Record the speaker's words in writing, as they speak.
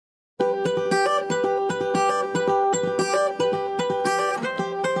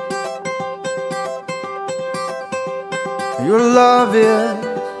Your love is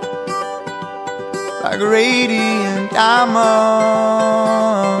like radiant diamonds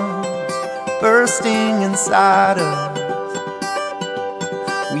bursting inside us,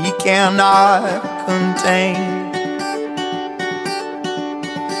 we cannot contain.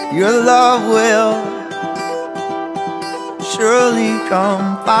 Your love will surely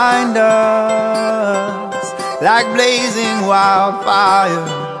come find us like blazing wildfire,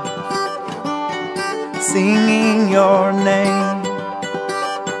 singing your name.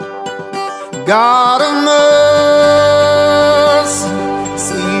 God of mercy,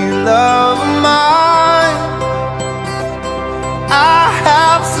 sweet love of mine, I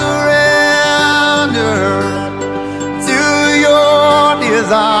have surrendered to your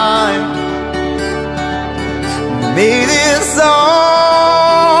design. May this offering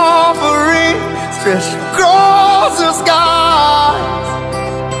stretch across the skies,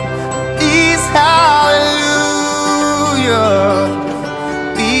 these hallelujah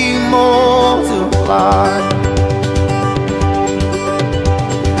be multiplied.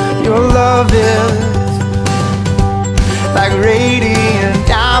 Your love is like radiant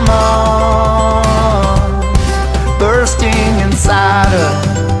diamonds bursting inside us,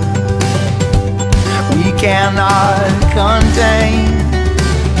 we cannot contain.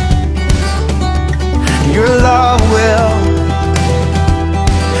 Your love will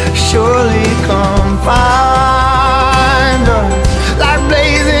surely come find us like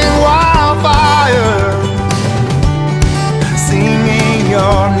blazing wildfire, singing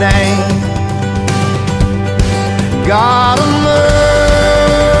your name. God